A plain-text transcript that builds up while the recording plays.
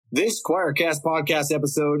This Choircast podcast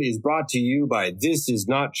episode is brought to you by This Is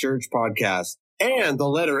Not Church podcast and the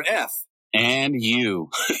letter F. And you.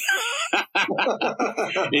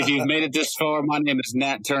 If you've made it this far, my name is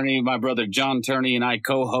Nat Turney. My brother John Turney and I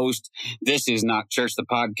co-host This Is Not Church, the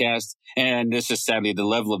podcast. And this is sadly the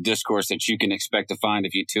level of discourse that you can expect to find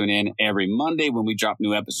if you tune in every Monday when we drop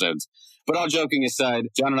new episodes. But all joking aside,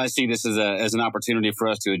 John and I see this as an opportunity for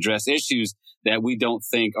us to address issues that we don't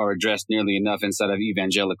think are addressed nearly enough inside of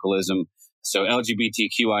evangelicalism. So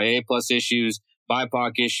LGBTQIA plus issues,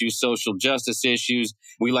 BIPOC issues, social justice issues.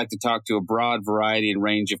 We like to talk to a broad variety and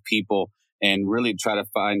range of people and really try to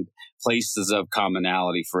find places of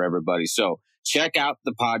commonality for everybody. So check out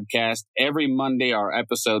the podcast. Every Monday, our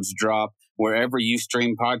episodes drop. Wherever you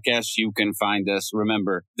stream podcasts, you can find us.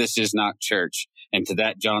 Remember, this is not church. And to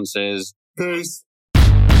that, John says, Peace.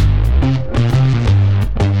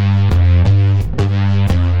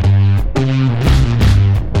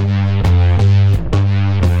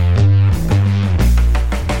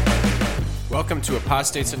 Welcome to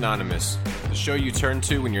Apostates Anonymous, the show you turn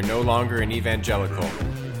to when you're no longer an evangelical.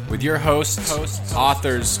 With your hosts,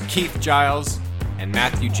 authors Keith Giles and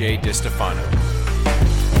Matthew J. DiStefano.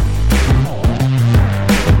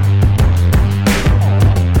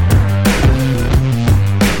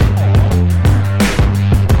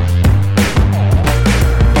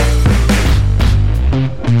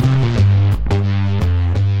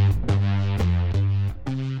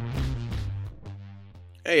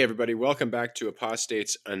 Hey everybody, welcome back to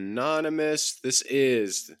Apostates Anonymous. This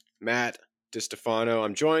is Matt DiStefano.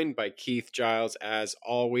 I'm joined by Keith Giles as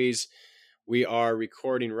always. We are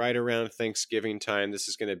recording right around Thanksgiving time. This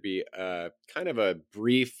is going to be kind of a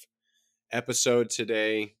brief episode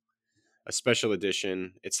today, a special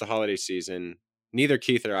edition. It's the holiday season. Neither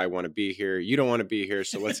Keith or I want to be here. You don't want to be here,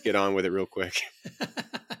 so let's get on with it real quick.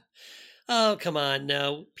 Oh, come on.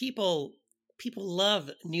 No, people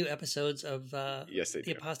love new episodes of Yes, they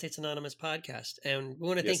the do. Apostates Anonymous podcast. And we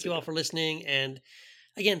want to Yes, thank you they all do. for listening. And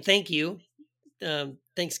again, thank you.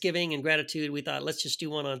 Thanksgiving and gratitude. We thought, let's just do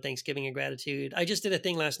one on Thanksgiving and gratitude. I just did a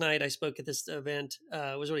thing last night. I spoke at this event.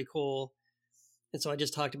 It was really cool. And so I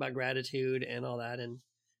just talked about gratitude and all that. And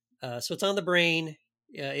so it's on the brain.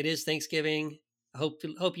 It is Thanksgiving. I hope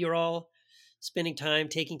you're all spending time,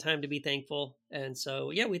 taking time to be thankful. And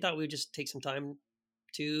so, yeah, we thought we would just take some time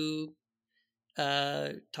to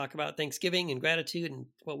talk about Thanksgiving and gratitude and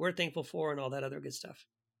what we're thankful for and all that other good stuff.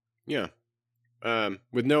 Yeah.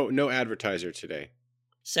 With no advertiser today.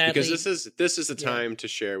 Sadly, Because this is a time to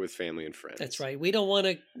share with family and friends. that's right. We don't want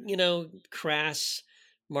to, crass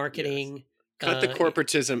marketing. Cut the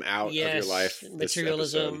corporatism out of your life. this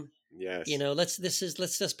materialism. episode. Yes.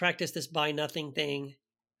 Let's just practice this buy nothing thing.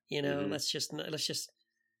 Mhm. Let's just.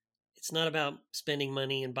 It's not about spending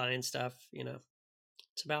money and buying stuff.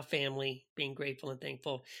 It's about family, being grateful and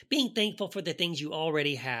thankful, being thankful for the things you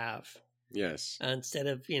already have. Yes. Instead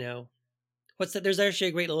of, what's that? There's actually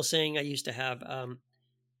a great little saying I used to have.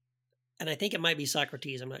 And I think it might be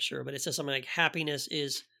Socrates. I'm not sure, but it says something like happiness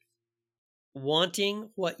is wanting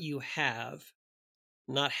what you have,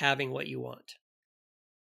 not having what you want.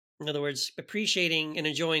 In other words, appreciating and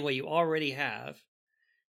enjoying what you already have.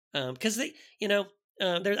 Because I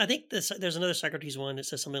think there's another Socrates one that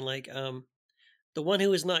says something like, the one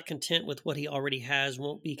who is not content with what he already has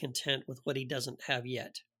won't be content with what he doesn't have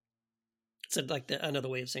yet. It's another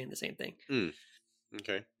way of saying the same thing.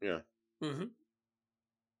 Okay. Yeah. Mm-hmm.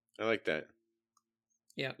 I like that.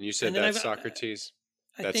 Yeah. And you said And then that's I've- Socrates.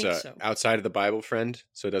 I That's think so. outside of the Bible, friend,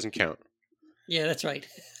 so it doesn't count. Yeah, that's right.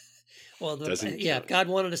 Well, Doesn't if count. God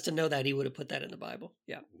wanted us to know that, He would have put that in the Bible.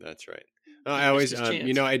 Yeah. That's right. No, I always, His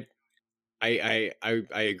chance.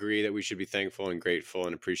 I agree that we should be thankful and grateful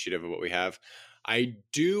and appreciative of what we have. I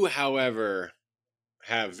do, however,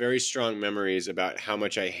 have very strong memories about how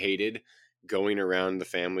much I hated going around the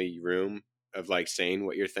family room of like saying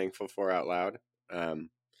what you're thankful for out loud.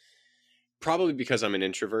 Probably because I'm an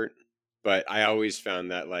introvert, but I always found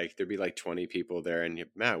that like there'd be like 20 people there and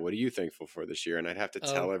Matt, what are you thankful for this year? And I'd have to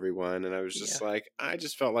tell everyone. And I was just I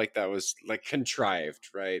just felt like that was like contrived,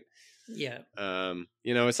 right? Yeah.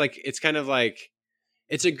 It's kind of like,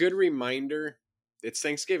 it's a good reminder. It's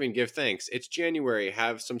Thanksgiving, give thanks. It's January,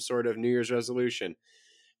 have some sort of New Year's resolution.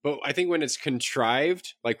 But I think when it's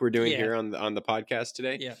contrived, like we're doing here on the podcast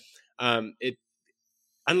today,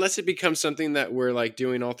 unless it becomes something that we're like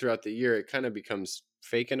doing all throughout the year, it kind of becomes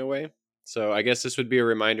fake in a way. So I guess this would be a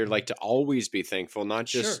reminder, like to always be thankful, not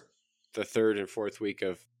just the third and fourth week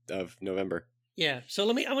of November. Yeah. So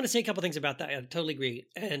I want to say a couple things about that. I totally agree.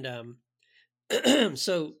 And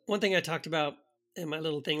so one thing I talked about in my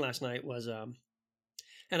little thing last night was,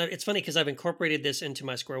 And it's funny because I've incorporated this into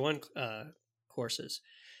my Square One courses.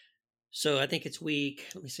 So I think it's week,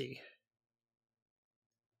 let me see.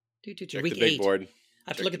 Check week the big 8. board.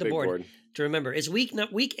 I have to look at the board to remember. It's week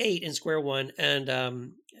 8 in Square One, and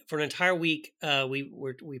for an entire week,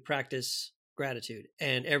 we practice gratitude,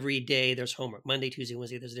 and every day there's homework. Monday, Tuesday,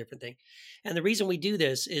 Wednesday, there's a different thing. And the reason we do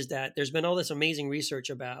this is that there's been all this amazing research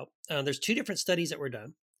about. There's 2 different studies that were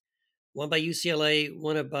done, one by UCLA,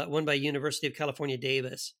 one by University of California,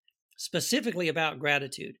 Davis, specifically about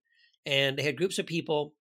gratitude. And they had groups of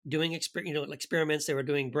people doing experiments. They were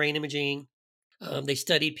doing brain imaging. They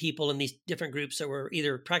studied people in these different groups that were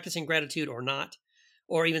either practicing gratitude or not,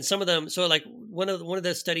 or even some of them. So like one of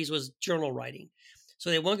the studies was journal writing. So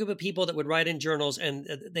they had one group of people that would write in journals, and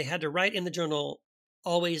they had to write in the journal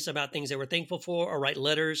always about things they were thankful for, or write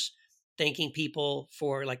letters thanking people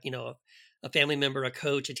for, like, a family member, a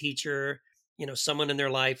coach, a teacher, someone in their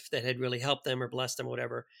life that had really helped them or blessed them or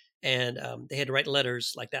whatever. And they had to write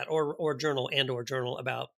letters like that, or journal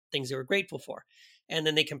about things they were grateful for. And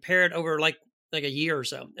then they compared over like a year or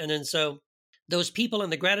so. And then so those people in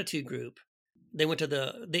the gratitude group, they went to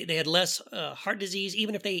they had less heart disease,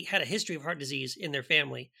 even if they had a history of heart disease in their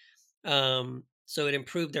family. So it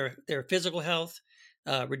improved their physical health,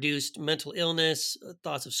 reduced mental illness,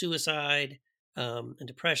 thoughts of suicide, and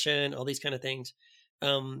depression, all these kind of things.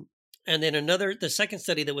 And then the second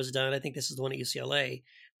study that was done, I think this is the one at UCLA,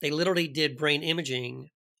 they literally did brain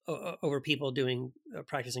imaging over people doing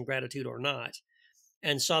practicing gratitude or not,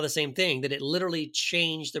 and saw the same thing, that it literally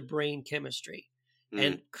changed the brain chemistry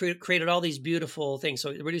and created all these beautiful things.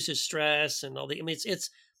 So it reduces stress and all the, I mean,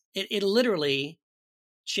 it literally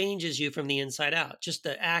changes you from the inside out, just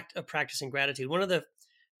the act of practicing gratitude. One of the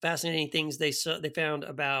fascinating things they found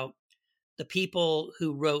about the people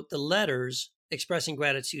who wrote the letters expressing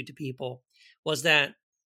gratitude to people was that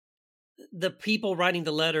the people writing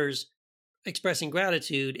the letters expressing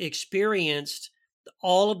gratitude experienced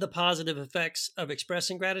all of the positive effects of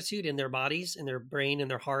expressing gratitude in their bodies, in their brain, in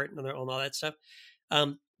their heart, and all that stuff,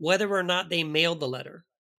 whether or not they mailed the letter.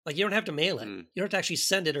 Like, you don't have to mail it. You don't have to actually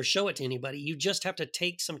send it or show it to anybody. You just have to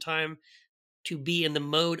take some time to be in the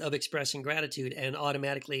mode of expressing gratitude, and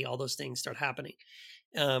automatically all those things start happening.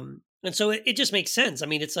 And so it just makes sense. I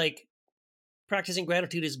mean, it's like practicing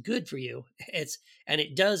gratitude is good for you. And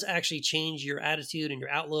it does actually change your attitude and your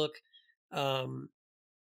outlook.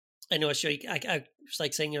 I know I was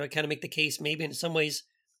like saying, I kind of make the case, maybe in some ways,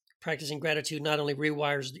 practicing gratitude not only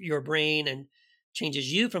rewires your brain and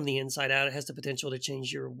changes you from the inside out, it has the potential to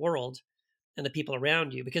change your world and the people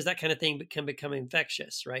around you, because that kind of thing can become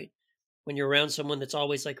infectious, right? When you're around someone that's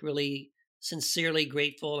always like really sincerely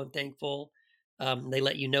grateful and thankful, they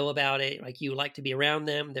let you know about it. Like, you like to be around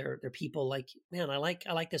them. They're people like, man, I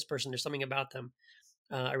like this person. There's something about them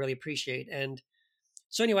I really appreciate. And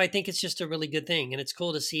so anyway, I think it's just a really good thing. And it's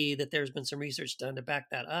cool to see that there's been some research done to back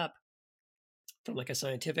that up from like a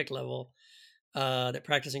scientific level, that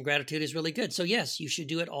practicing gratitude is really good. So yes, you should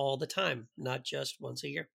do it all the time, not just once a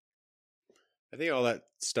year. I think all that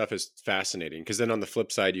stuff is fascinating, because then on the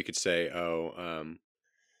flip side, you could say,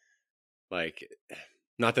 like,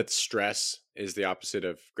 not that stress is the opposite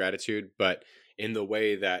of gratitude, but in the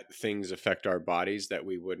way that things affect our bodies that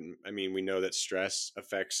we wouldn't. I mean, we know that stress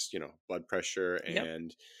affects, blood pressure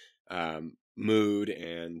and mood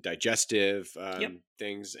and digestive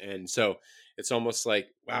things. And so it's almost like,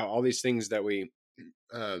 wow, all these things that we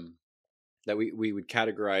would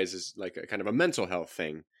categorize as like a kind of a mental health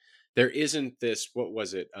thing. There isn't this, what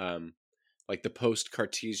was it? Like the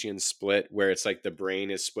post-Cartesian split, where it's like the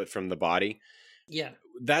brain is split from the body. Yeah.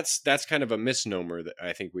 That's kind of a misnomer that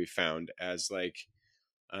I think we found, as like,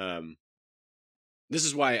 this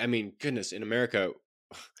is why, I mean, goodness, in America,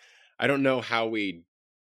 I don't know how we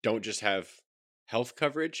don't just have health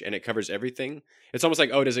coverage and it covers everything. It's almost like,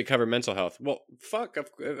 oh, does it cover mental health? Well, fuck,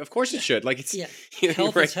 of course it should. Like, it's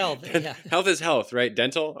health right? is health. Yeah. Health is health, right?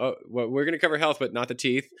 Dental, oh, well, we're going to cover health, but not the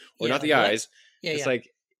teeth or not the eyes. It's like,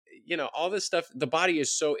 all this stuff. The body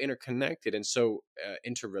is so interconnected and so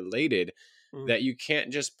interrelated that you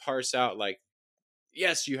can't just parse out, like,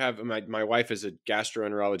 yes, you have my wife is a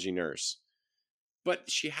gastroenterology nurse,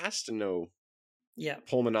 but she has to know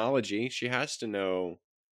pulmonology. She has to know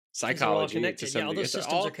psychology to some degree. All those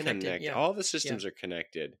systems are connected. All the systems are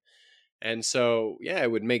connected. And so,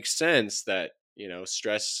 it would make sense that,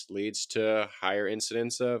 stress leads to higher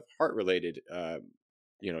incidence of heart-related,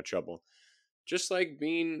 trouble. Just like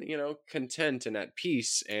being, content and at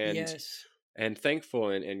peace and thankful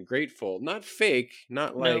and grateful, not fake,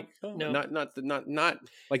 not like, not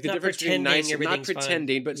like the difference between nice and not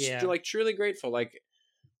pretending, but like truly grateful. Like,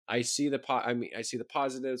 I see the I see the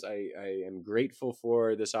positives. I am grateful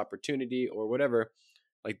for this opportunity or whatever.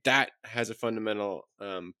 Like that has a fundamental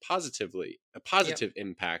Yep. positive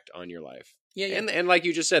impact on your life. Yeah. Yeah. And like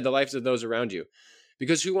you just said, the lives of those around you.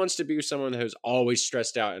 Because who wants to be someone who's always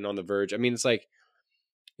stressed out and on the verge? I mean, it's like,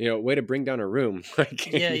 way to bring down a room.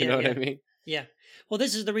 Like, Yeah. you Yeah. know what I Yeah. mean? Yeah. Well,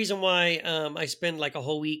 this is the reason why I spend like a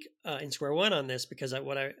whole week in square one on this, because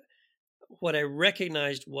what I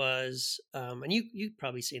recognized was, and you've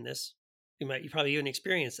probably seen this, you probably even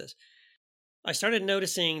experienced this. I started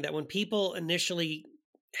noticing that when people initially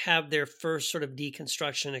have their first sort of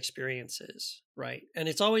deconstruction experiences, right, and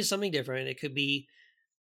it's always something different. It could be,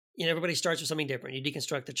 everybody starts with something different. You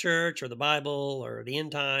deconstruct the church or the Bible or the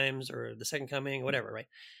end times or the second coming, whatever, right?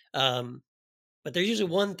 Um, but there's usually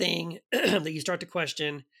one thing that you start to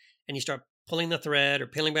question, and you start pulling the thread or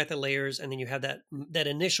peeling back the layers, and then you have that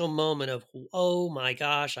initial moment of, oh my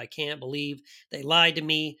gosh, I can't believe they lied to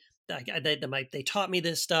me. They taught me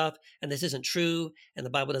this stuff, and this isn't true, and the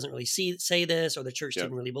Bible doesn't really say this, or the church Yep.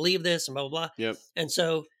 didn't really believe this, and blah blah blah. Yep. And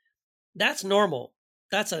so that's normal.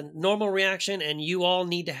 That's a normal reaction, and you all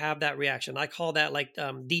need to have that reaction. I call that like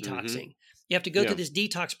detoxing. You have to go Yeah. through this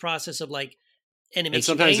detox process of like, and it makes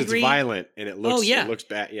sometimes you angry. it's violent and it looks yeah. it looks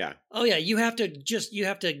bad. Yeah. Oh yeah, you have to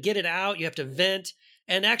get it out. You have to vent.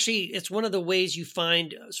 And actually, it's one of the ways you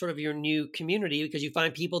find sort of your new community, because you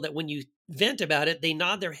find people that when you vent about it, they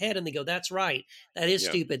nod their head and they go, "That's right. That is Yeah.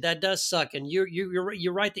 stupid. That does suck." And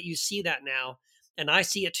you're right that you see that now, and I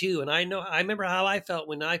see it too. And I remember how I felt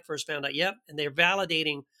when I first found out. Yep, and they're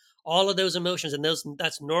validating all of those emotions, and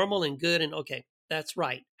that's normal and good and okay. That's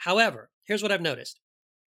right. However, here's what I've noticed.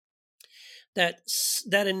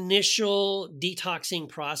 That initial detoxing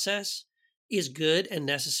process is good and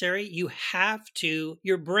necessary. You have to,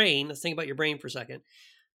 your brain, let's think about your brain for a second.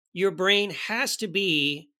 Your brain has to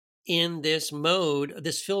be in this mode,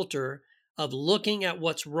 this filter of looking at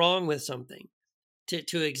what's wrong with something,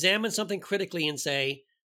 to examine something critically and say,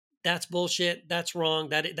 that's bullshit, that's wrong,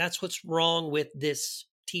 that's what's wrong with this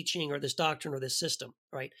teaching or this doctrine or this system,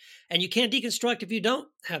 right? And you can't deconstruct if you don't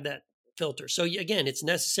have that filter. So again, it's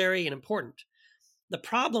necessary and important. The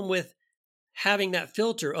problem with having that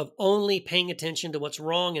filter of only paying attention to what's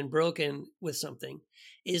wrong and broken with something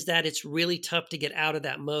is that it's really tough to get out of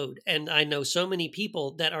that mode. And I know so many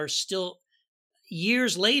people that are still,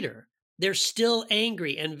 years later, they're still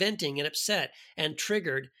angry and venting and upset and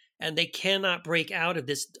triggered, and they cannot break out of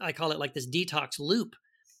this. I call it like this detox loop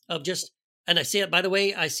of just, and I see it, by the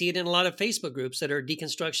way, I see it in a lot of Facebook groups that are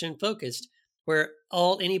deconstruction focused, where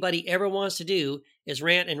all anybody ever wants to do is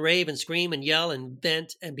rant and rave and scream and yell and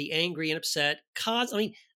vent and be angry and upset.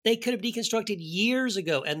 They could have deconstructed years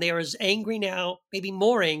ago, and they are as angry now, maybe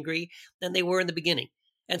more angry than they were in the beginning.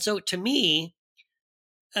 And so to me,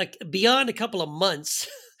 beyond a couple of months,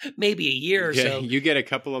 maybe a year or so. You get a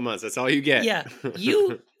couple of months. That's all you get. Yeah.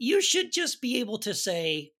 You should just be able to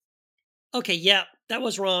say, okay, yeah, that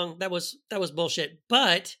was wrong. That was bullshit.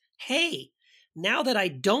 But hey, now that I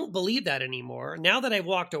don't believe that anymore, now that I've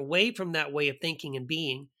walked away from that way of thinking and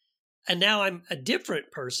being, and now I'm a different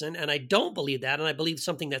person and I don't believe that, and I believe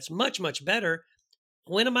something that's much, much better,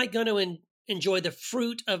 when am I going to enjoy the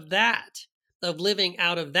fruit of that, of living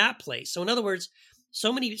out of that place? So in other words,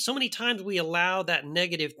 so many times we allow that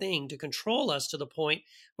negative thing to control us to the point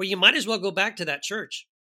where you might as well go back to that church,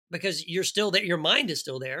 because you're still there. Your mind is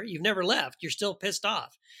still there. You've never left. You're still pissed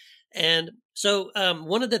off. And so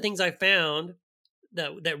one of the things I found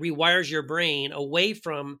that rewires your brain away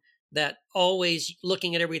from that always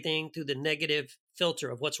looking at everything through the negative filter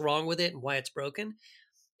of what's wrong with it and why it's broken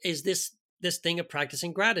is this thing of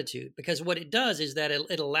practicing gratitude. Because what it does is that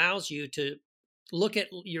it allows you to look at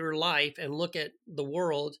your life and look at the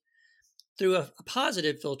world through a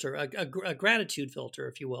positive filter, a gratitude filter,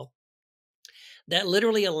 if you will, that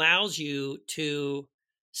literally allows you to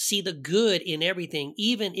see the good in everything,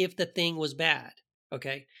 even if the thing was bad.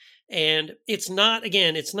 Okay. And it's not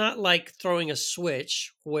like throwing a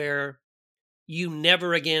switch where you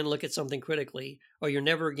never again look at something critically, or you're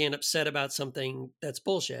never again upset about something that's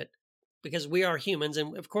bullshit, because we are humans.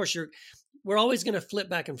 And of course we're always going to flip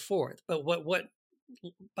back and forth. But what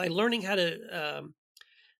by learning how to,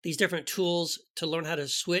 these different tools to learn how to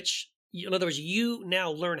switch, in other words, you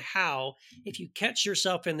now learn how, if you catch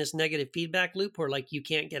yourself in this negative feedback loop or like you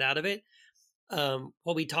can't get out of it,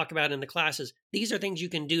 what we talk about in the classes, these are things you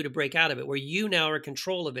can do to break out of it, where you now are in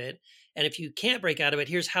control of it. And if you can't break out of it,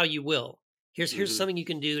 here's how you will. Here's something you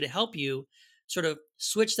can do to help you sort of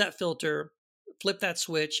switch that filter, flip that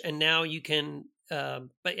switch, and now you can. And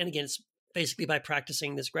again, it's basically by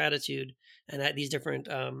practicing this gratitude and these different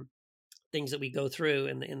things that we go through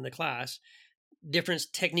in the class. different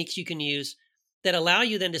techniques you can use that allow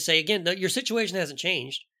you then to say, again, your situation hasn't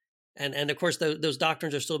changed. And of course, those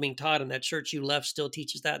doctrines are still being taught, and that church you left still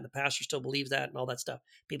teaches that, and the pastor still believes that, and all that stuff.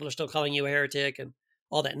 People are still calling you a heretic and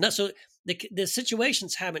all that. And so the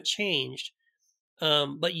situations haven't changed,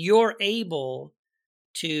 but you're able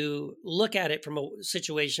to look at it from a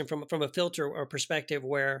situation, from a filter or perspective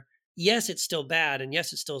where, yes, it's still bad, and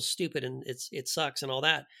yes, it's still stupid, and it sucks and all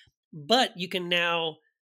that, but you can now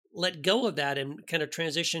let go of that and kind of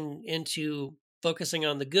transition into focusing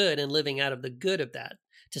on the good and living out of the good of that,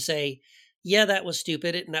 to say, yeah, that was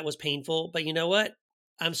stupid and that was painful, but you know what?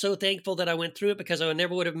 I'm so thankful that I went through it, because I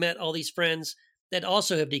never would have met all these friends that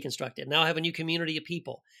also have deconstructed. Now I have a new community of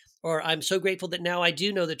people. Or I'm so grateful that now I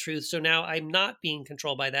do know the truth, so now I'm not being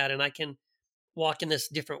controlled by that, and I can walk in this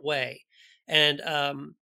different way. And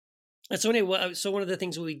so anyway, so one of the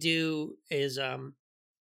things we do is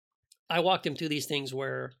I walk them through these things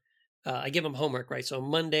where I give them homework, right? So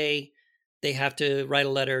Monday, they have to write a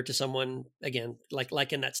letter to someone, again,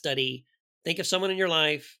 like in that study. Think of someone in your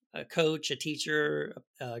life, a coach, a teacher,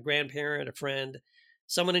 a grandparent, a friend,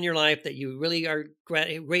 someone in your life that you really are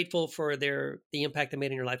grateful for the impact they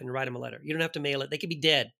made in your life, and write them a letter. You don't have to mail it. They could be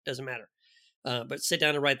dead. Doesn't matter. But sit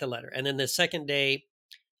down and write the letter. And then the second day,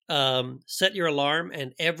 set your alarm,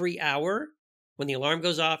 and every hour when the alarm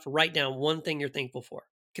goes off, write down one thing you're thankful for.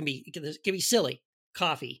 It can be silly,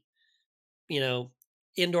 coffee,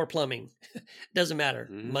 indoor plumbing, doesn't matter.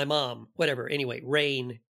 Mm-hmm. My mom, whatever. Anyway,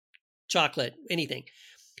 rain, chocolate, anything.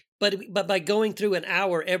 But by going through an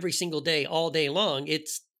hour every single day, all day long, it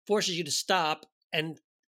forces you to stop and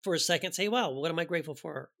for a second say, wow, what am I grateful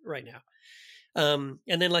for right now?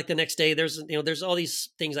 And then like the next day, there's all these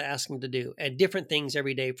things I ask them to do, and different things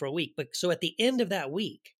every day for a week. But so at the end of that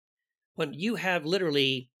week, when you have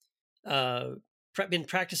literally been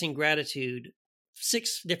practicing gratitude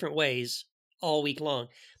 6 different ways all week long,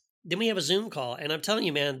 then we have a Zoom call, and I'm telling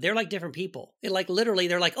you, man, they're like different people. Literally,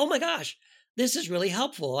 they're like, oh my gosh, this is really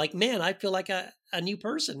helpful. Like, man, I feel like a new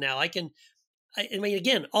person now. I mean,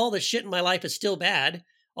 again, all the shit in my life is still bad.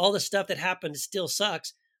 All the stuff that happened still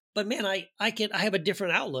sucks. But man, I have a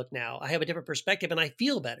different outlook now. I have a different perspective, and I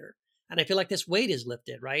feel better. And I feel like this weight is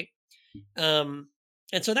lifted, right? And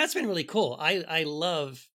so that's been really cool. I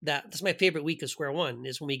love that. That's my favorite week of Square One,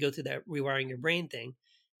 is when we go through that rewiring your brain thing,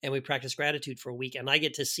 and we practice gratitude for a week, and I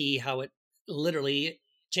get to see how it literally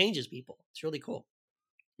changes people. It's really cool.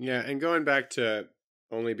 Yeah, and going back to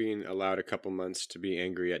only being allowed a couple months to be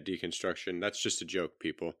angry at deconstruction, that's just a joke,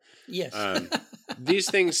 people. Yes. These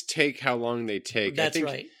things take how long they take. That's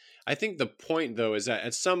right. I think the point, though, is that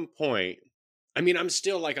at some point, I mean, I'm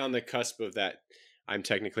still like on the cusp of that. I'm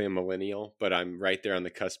technically a millennial, but I'm right there on the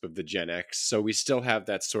cusp of the Gen X. So we still have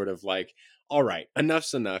that sort of like, all right,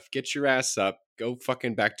 enough's enough. Get your ass up. Go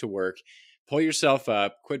fucking back to work. Pull yourself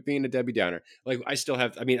up. Quit being a Debbie Downer. Like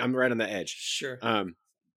I'm right on the edge. Sure.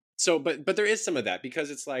 So, but there is some of that,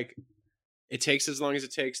 because it's like, it takes as long as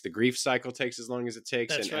it takes. The grief cycle takes as long as it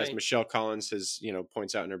takes. That's and right. As Michelle Collins has,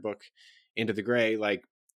 points out in her book, Into the Gray, like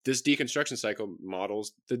this deconstruction cycle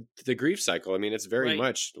models the grief cycle. I mean, it's very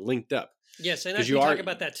much linked up. Yes. And you talk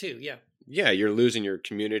about that too. Yeah. Yeah. You're losing your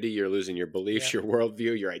community. You're losing your beliefs, your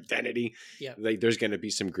worldview, your identity. Yeah. Like there's going to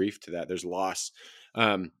be some grief to that. There's loss.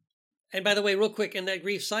 And by the way, real quick, in that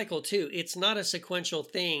grief cycle too, it's not a sequential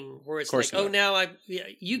thing where it's like, not.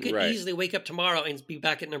 You could easily wake up tomorrow and be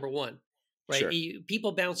back at number 1, right? Sure.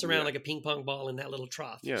 People bounce around like a ping pong ball in that little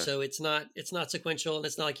trough. Yeah. So it's not sequential, and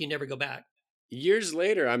it's not like you never go back. Years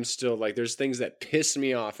later, I'm still like, there's things that piss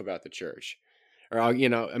me off about the church, or I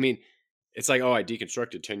mean, it's like, oh, I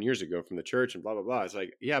deconstructed 10 years ago from the church and blah, blah, blah. It's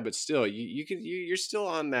like, yeah, but still you're still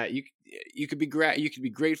on that. You could be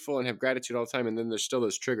grateful and have gratitude all the time. And then there's still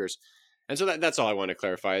those triggers. And so that's all I want to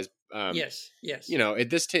clarify is, yes.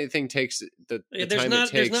 This thing takes the there's time not,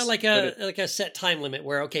 it takes. There's not like a set time limit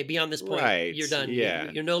where, okay, beyond this point, you're done. Yeah.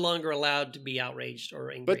 You're no longer allowed to be outraged or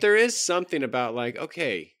angry. But there is something about like,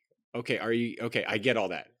 okay, I get all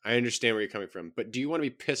that. I understand where you're coming from. But do you want to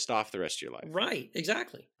be pissed off the rest of your life? Right,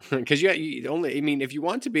 exactly. Because you only, I mean, if you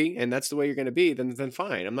want to be, and that's the way you're going to be, then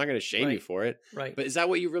fine. I'm not going to shame you for it. Right. But is that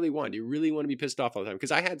what you really want? Do you really want to be pissed off all the time?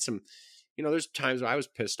 Because I had some, there's times where I was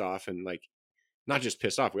pissed off, and like, not just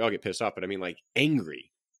pissed off. We all get pissed off, but I mean like angry.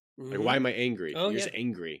 Mm-hmm. Like, why am I angry? You're just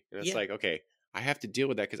angry. And it's like, okay, I have to deal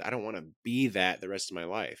with that because I don't want to be that the rest of my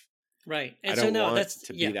life. Right. And I don't want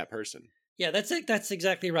to be that person. Yeah, that's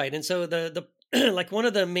exactly right. And so the like one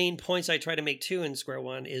of the main points I try to make too in Square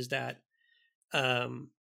One is that the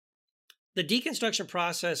deconstruction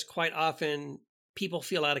process, quite often people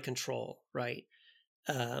feel out of control, right?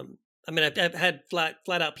 I mean, I've had flat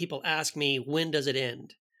out people ask me, when does it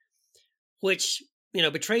end? which,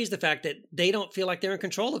 betrays the fact that they don't feel like they're in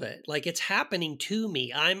control of it. Like, it's happening to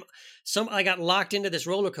me. I got locked into this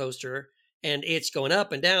roller coaster, and it's going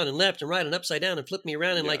up and down and left and right and upside down and flip me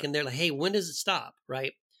around. And they're like, hey, when does it stop?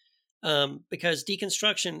 Right. Because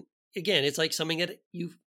deconstruction, again, it's like something that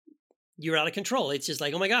you're out of control. It's just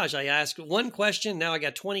like, oh my gosh, I asked one question. Now I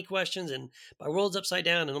got 20 questions and my world's upside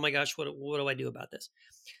down. And oh my gosh, what do I do about this?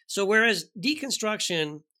 So whereas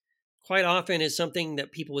deconstruction quite often is something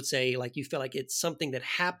that people would say, like, you feel like it's something that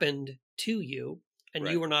happened to you and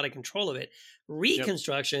you were not in control of it.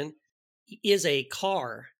 Reconstruction is a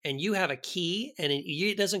car, and you have a key, and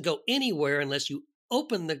it doesn't go anywhere unless you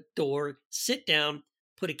open the door, sit down,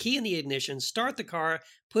 put a key in the ignition, start the car,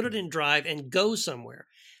 put it in drive, and go somewhere.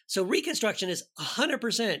 So reconstruction is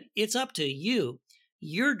 100%. It's up to you.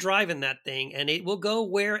 You're driving that thing, and it will go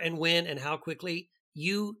where and when and how quickly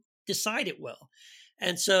you decide it will.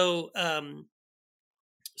 And so,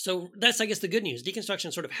 so that's, I guess, the good news.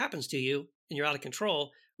 Deconstruction sort of happens to you, and you're out of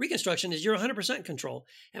control. Reconstruction is you're 100% in control.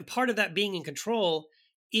 And part of that being in control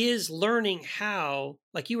is learning how,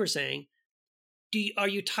 like you were saying, are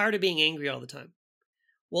you tired of being angry all the time?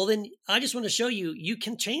 Well, then I just want to show you, you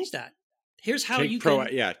can change that. Here's how take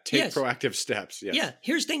proactive steps. Yes. Yeah.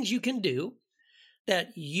 Here's things you can do that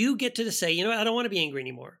you get to say, I don't want to be angry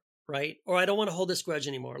anymore. Right. Or I don't want to hold this grudge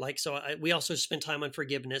anymore. Like, so we also spend time on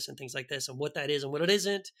forgiveness and things like this and what that is and what it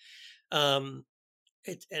isn't. And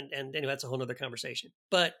anyway, that's a whole nother conversation.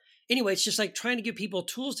 But anyway, it's just like trying to give people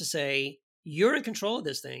tools to say, you're in control of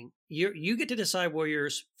this thing. You get to decide where your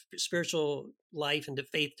spiritual life and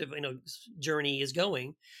faith, journey is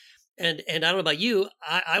going. And I don't know about you.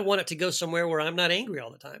 I want it to go somewhere where I'm not angry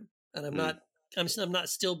all the time. And I'm not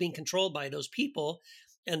still being controlled by those people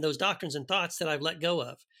and those doctrines and thoughts that I've let go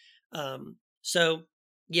of. So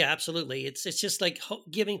yeah, absolutely. It's just like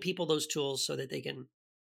giving people those tools so that they can,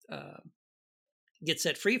 get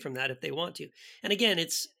set free from that if they want to. And again,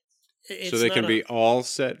 it's so they can be all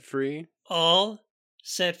set free. All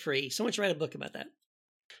set free. Someone should write a book about that.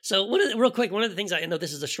 So real quick, one of the things I know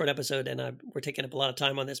this is a short episode and we're taking up a lot of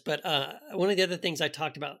time on this, but one of the other things I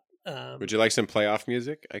talked about. Would you like some playoff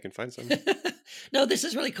music? I can find some. No, this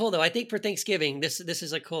is really cool though. I think for Thanksgiving, this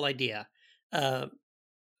is a cool idea.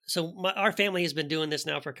 So our family has been doing this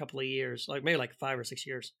now for a couple of years, like maybe like 5 or 6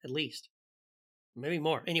 years at least. Maybe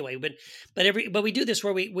more. Anyway, but we do this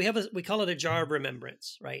where we call it a jar of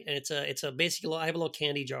remembrance, right? And it's a basically, I have a little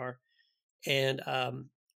candy jar, and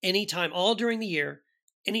anytime, all during the year,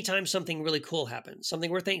 anytime something really cool happens,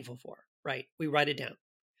 something we're thankful for, right? We write it down,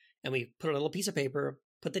 and we put a little piece of paper,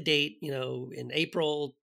 put the date, in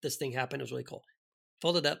April this thing happened. It was really cool.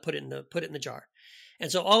 Fold it up, put it in the jar,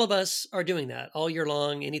 and so all of us are doing that all year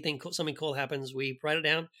long. Anything cool, something cool happens, we write it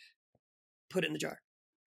down, put it in the jar,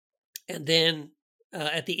 and then.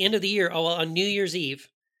 At the end of the year, on New Year's Eve,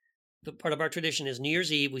 the part of our tradition is New Year's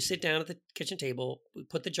Eve, we sit down at the kitchen table, we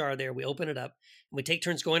put the jar there, we open it up, and we take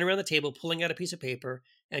turns going around the table, pulling out a piece of paper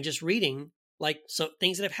and just reading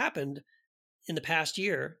things that have happened in the past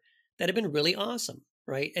year that have been really awesome,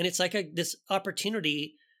 right? And it's like this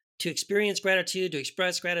opportunity to experience gratitude, to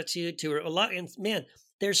express gratitude, to a lot. And man,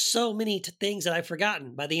 there's so many things that I've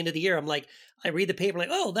forgotten. By the end of the year, I'm like, I read the paper, like,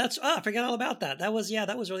 I forgot all about that. That was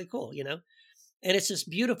really cool, And it's this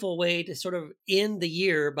beautiful way to sort of end the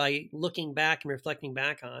year by looking back and reflecting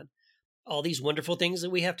back on all these wonderful things that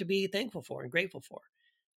we have to be thankful for and grateful for.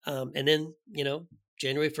 And then,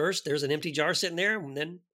 January 1st, there's an empty jar sitting there, and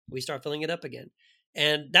then we start filling it up again.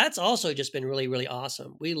 And that's also just been really, really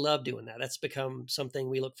awesome. We love doing that. That's become something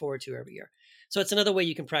we look forward to every year. So it's another way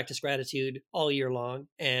you can practice gratitude all year long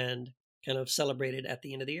and kind of celebrate it at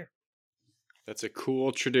the end of the year. That's a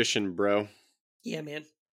cool tradition, bro. Yeah, man.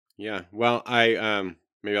 Yeah. Well,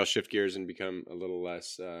 maybe I'll shift gears and become a little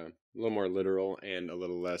more literal and a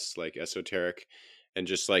little less like esoteric, and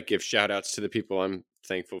just like give shout outs to the people I'm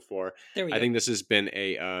thankful for. There we go. I think this has been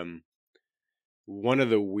one of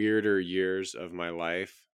the weirder years of my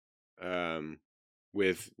life,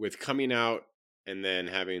 with coming out and then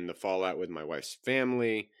having the fallout with my wife's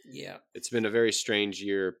family. Yeah. It's been a very strange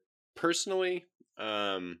year personally.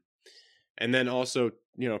 And then also,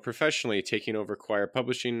 professionally taking over Choir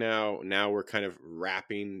Publishing now. Now we're kind of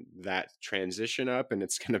wrapping that transition up, and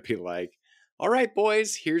it's going to be like, all right,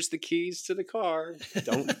 boys, here's the keys to the car.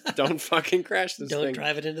 Don't fucking crash this thing. Don't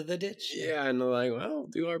drive it into the ditch. Yeah, and they're like, well,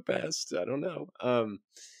 do our best. I don't know.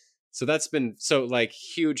 So that's been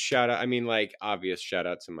huge shout out. I mean, like obvious shout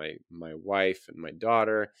out to my wife and my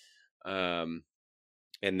daughter, and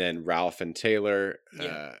then Ralph and Taylor,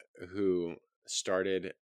 who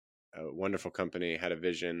started a wonderful company, had a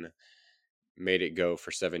vision, made it go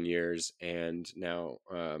for 7 years, and now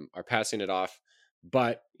are passing it off.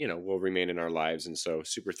 But will remain in our lives, and so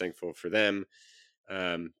super thankful for them.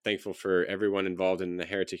 Thankful for everyone involved in the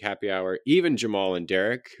Heretic Happy Hour, even Jamal and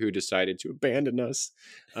Derek, who decided to abandon us.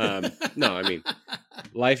 No, I mean,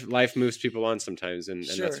 life moves people on sometimes, and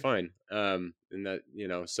that's fine. And that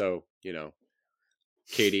so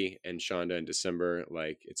Katie and Shonda in December,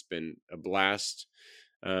 like, it's been a blast.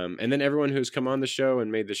 And then everyone who's come on the show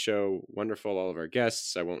and made the show wonderful, all of our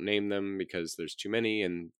guests. I won't name them because there's too many,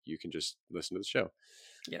 and you can just listen to the show.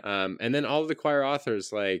 Yeah. And then all of the choir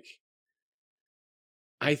authors, like,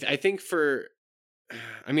 I think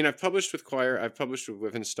I've published with choir, I've published with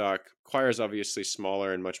Withenstock. Choir is obviously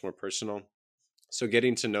smaller and much more personal. So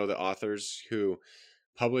getting to know the authors who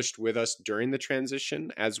published with us during the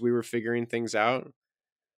transition as we were figuring things out,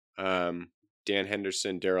 Dan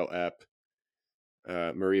Henderson, Daryl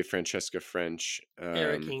Epp, Maria Francesca French,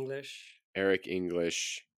 Eric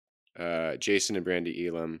English, Jason and Brandy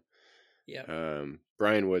Elam,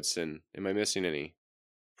 Brian Woodson. Am I missing any?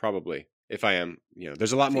 Probably. If I am,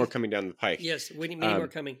 there's a lot more coming down the pike. Yes, we need many more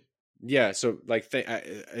coming. Yeah, so like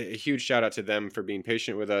a huge shout out to them for being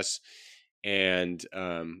patient with us, and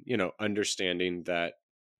understanding that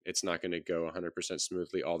it's not going to go 100%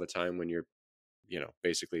 smoothly all the time when you're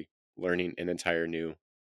basically learning an entire new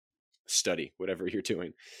study, whatever you're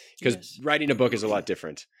doing, because writing a book is a lot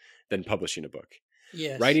different than publishing a book.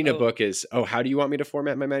 Yes. Writing a book is, how do you want me to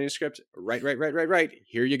format my manuscript? Right.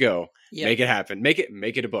 Here you go. Yeah. Make it happen. Make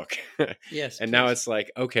it a book. Yes. And now it's like,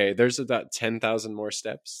 okay, there's about 10,000 more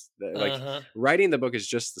steps. Writing the book is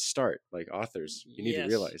just the start. Like, authors, you need to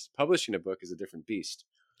realize publishing a book is a different beast.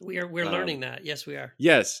 We're learning that. Yes, we are.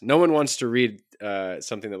 Yes. No one wants to read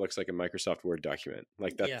something that looks like a Microsoft Word document.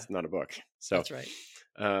 Like, that's not a book. So that's right.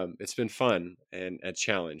 It's been fun and a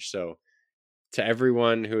challenge. So to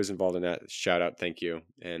everyone who is involved in that, shout out, thank you.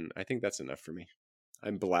 And I think that's enough for me.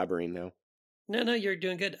 I'm blabbering now. No, you're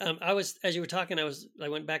doing good. As you were talking, I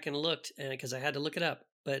went back and looked, and because I had to look it up.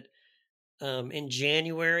 But in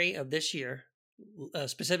January of this year,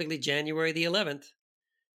 specifically January the 11th,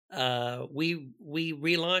 we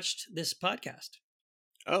relaunched this podcast.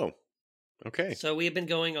 Oh, okay. So we have been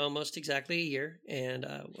going almost exactly a year, and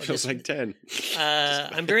feels like 10.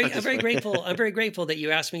 I'm very grateful. I'm very grateful that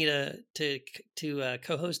you asked me to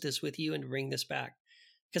co-host this with you and bring this back,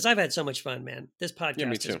 because I've had so much fun, man. This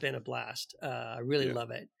podcast has been a blast. I really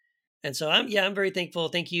love it, and so I'm very thankful.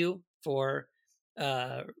 Thank you for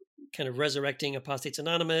kind of resurrecting Apostates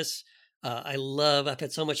Anonymous. I've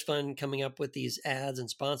had so much fun coming up with these ads and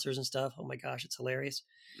sponsors and stuff. Oh my gosh, it's hilarious.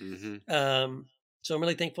 Mm-hmm. So I'm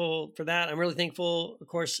really thankful for that. I'm really thankful, of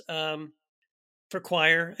course, for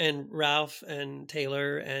choir and Ralph and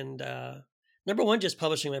Taylor and number one, just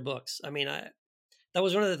publishing my books. I mean, that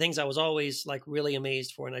was one of the things I was always like really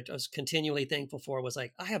amazed for, and I was continually thankful for. Was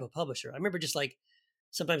like, I have a publisher. I remember just like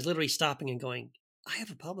sometimes literally stopping and going, I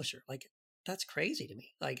have a publisher. Like, that's crazy to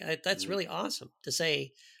me. Like, that's really awesome to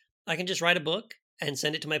say. I can just write a book and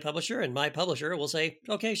send it to my publisher, and my publisher will say,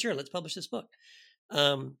 okay, sure, let's publish this book.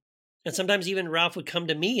 And sometimes even Ralph would come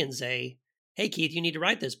to me and say, hey, Keith, you need to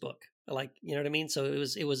write this book. Like, you know what I mean? So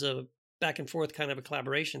it was a back and forth kind of a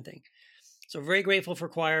collaboration thing. So very grateful for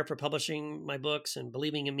choir for publishing my books and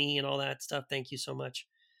believing in me and all that stuff. Thank you so much.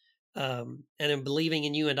 And in believing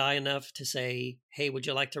in you and I enough to say, hey, would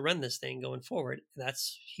you like to run this thing going forward?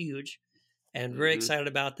 That's huge. And very excited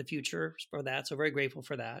about the future for that. So very grateful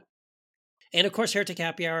for that. And of course, Heretic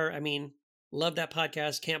Happy Hour. I mean, love that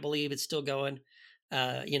podcast. Can't believe it's still going.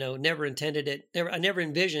 Never intended it. I never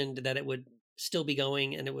envisioned that it would still be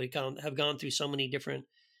going, and it would have gone through so many different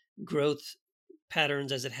growth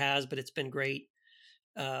patterns as it has, but it's been great.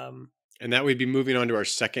 And that we'd be moving on to our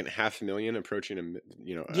second 500,000, approaching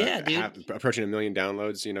approaching 1 million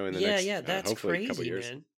downloads, in the next, that's hopefully crazy, couple years.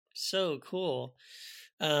 Man. So cool.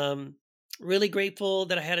 Really grateful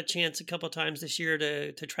that I had a chance a couple of times this year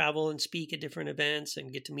to travel and speak at different events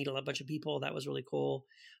and get to meet a bunch of people. That was really cool.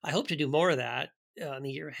 I hope to do more of that in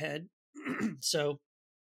the year ahead.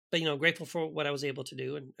 But grateful for what I was able to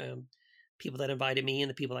do, and people that invited me and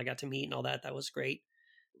the people I got to meet and all that. That was great.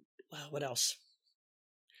 What else?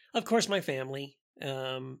 Of course, my family,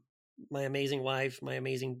 my amazing wife, my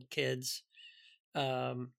amazing kids,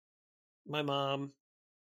 my mom,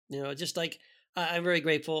 just like I'm very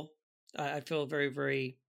grateful. I feel very,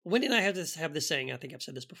 very. Wendy and I have this saying. I think I've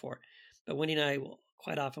said this before, but Wendy and I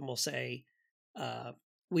quite often will say,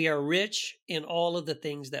 we are rich in all of the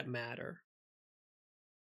things that matter.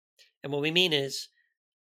 And what we mean is,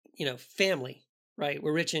 family, right?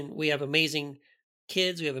 We have amazing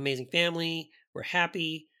kids. We have amazing family. We're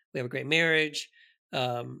happy. We have a great marriage.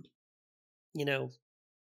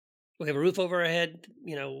 we have a roof over our head,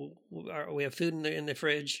 we have food in the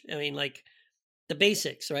fridge. I mean, like the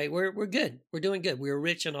basics, right? We're good. We're doing good. We're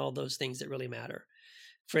rich in all those things that really matter.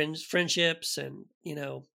 Friendships and,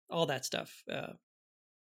 all that stuff.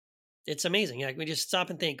 It's amazing. Like we just stop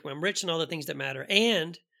and think, I'm rich in all the things that matter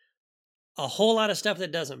and a whole lot of stuff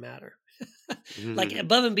that doesn't matter. Like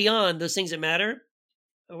above and beyond those things that matter,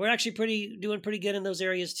 we're actually doing pretty good in those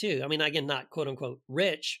areas too. I mean, again, not quote unquote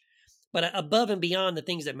rich, but above and beyond the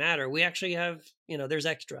things that matter, we actually have, there's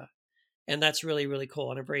extra. And that's really, really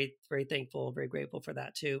cool. And I'm very, very thankful, very grateful for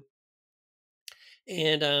that too.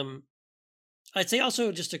 And I'd say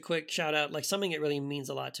also just a quick shout out, like something that really means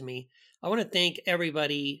a lot to me. I want to thank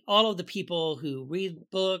everybody, all of the people who read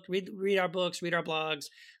our books, read our blogs,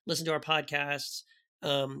 listen to our podcasts,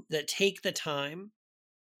 that take the time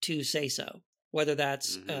to say so, whether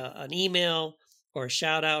that's an email or a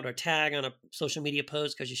shout out or tag on a social media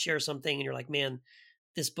post because you share something and you're like, man,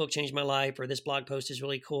 this book changed my life, or this blog post is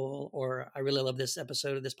really cool, or I really love this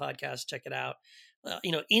episode of this podcast, check it out.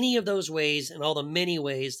 Any of those ways and all the many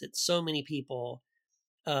ways that so many people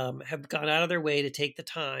have gone out of their way to take the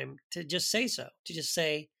time to just say so, to just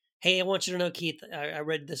say, hey, I want you to know, Keith, I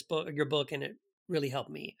read this book, your book, and it really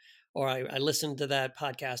helped me. Or I listened to that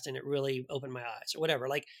podcast and it really opened my eyes, or whatever.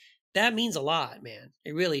 Like that means a lot, man.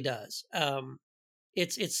 It really does.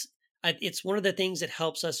 It's one of the things that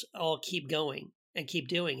helps us all keep going and keep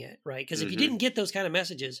doing it, right? Because if you didn't get those kind of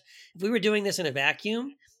messages, if we were doing this in a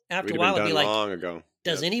vacuum, after a while it'd be like, long ago.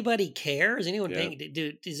 Does anybody care? Is anyone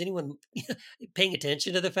is anyone paying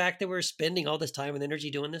attention to the fact that we're spending all this time and energy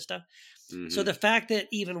doing this stuff? So the fact that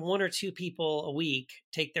even one or two people a week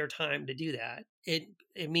take their time to do that,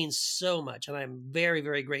 it means so much. And I'm very,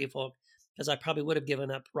 very grateful, because I probably would have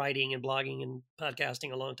given up writing and blogging and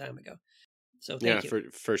podcasting a long time ago. So thank you.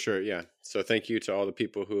 For sure. Yeah. So thank you to all the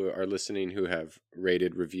people who are listening, who have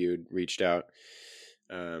rated, reviewed, reached out.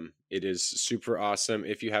 It is super awesome.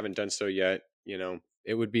 If you haven't done so yet,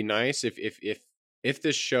 it would be nice if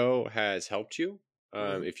this show has helped you,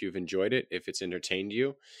 if you've enjoyed it, if it's entertained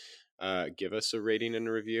you, give us a rating and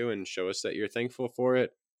a review and show us that you're thankful for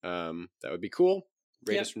it. That would be cool.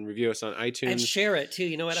 Rate us and review us on iTunes. And share it too.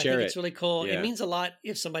 You know what? I think it's really cool. Yeah. It means a lot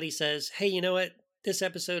if somebody says, hey, you know what? This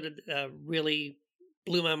episode really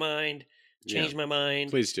blew my mind, changed my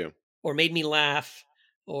mind. Please do. Or made me laugh,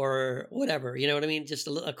 or whatever. You know what I mean? Just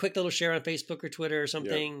a quick little share on Facebook or Twitter or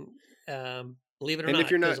something. Believe it or not, if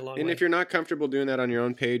you're not, goes a long way. If you're not comfortable doing that on your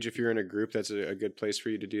own page, if you're in a group, that's a good place for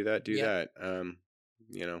you to do that. Do that.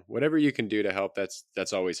 Whatever you can do to help,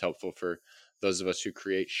 that's always helpful for those of us who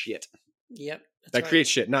create shit. Yep. Create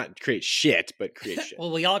shit, not create shit, but create shit.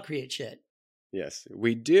 Well, we all create shit. Yes,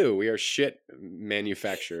 we do. We are shit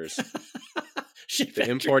manufacturers. The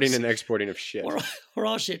importing and exporting of shit. We're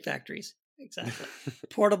all shit factories. Exactly.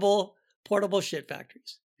 Portable shit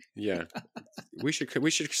factories. Yeah. We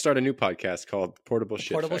should start a new podcast called Portable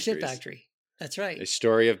Shit Portable Factories. Shit Factory. That's right. A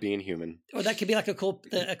story of being human. Or that could be like a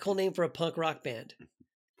cool name for a punk rock band.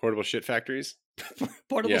 Portable Shit Factories?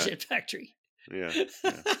 Portable Shit Factory. Yeah.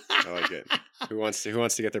 I like it. Who wants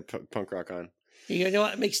to get their punk rock on? You know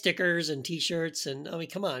what? Make stickers and T-shirts, and I mean,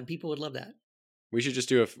 come on, people would love that. We should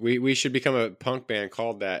just we should become a punk band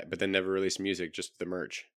called that, but then never release music, just the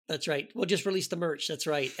merch. That's right. We'll just release the merch. That's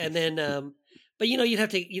right. And then, but you'd have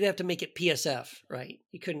to make it PSF, right?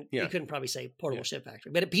 You couldn't probably say Portable Shit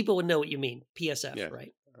Factory, but people would know what you mean. PSF,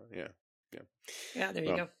 right? Yeah. There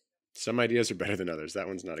you go. Some ideas are better than others. That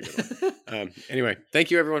one's not a good one. Anyway, thank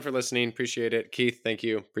you everyone for listening. Appreciate it. Keith, thank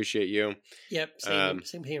you. Appreciate you. Yep.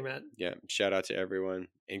 Same here, Matt. Yeah. Shout out to everyone,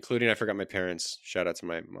 including, I forgot my parents. Shout out to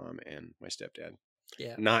my mom and my stepdad.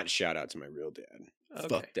 Yeah. Not shout out to my real dad. Okay.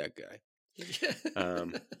 Fuck that guy.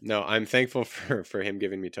 No, I'm thankful for him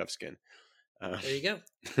giving me tough skin. There you go.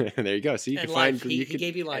 There you go. So you and can life. find He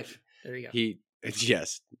gave you life. There you go.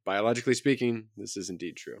 Yes, biologically speaking, this is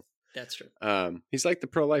indeed true. That's true. He's like the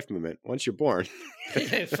pro-life movement. Once you're born,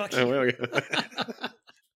 fuck you.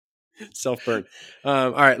 Self-burn.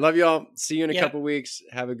 All right, love y'all. See you in a couple weeks.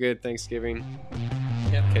 Have a good Thanksgiving.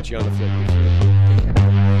 Yep. Catch you on the flip.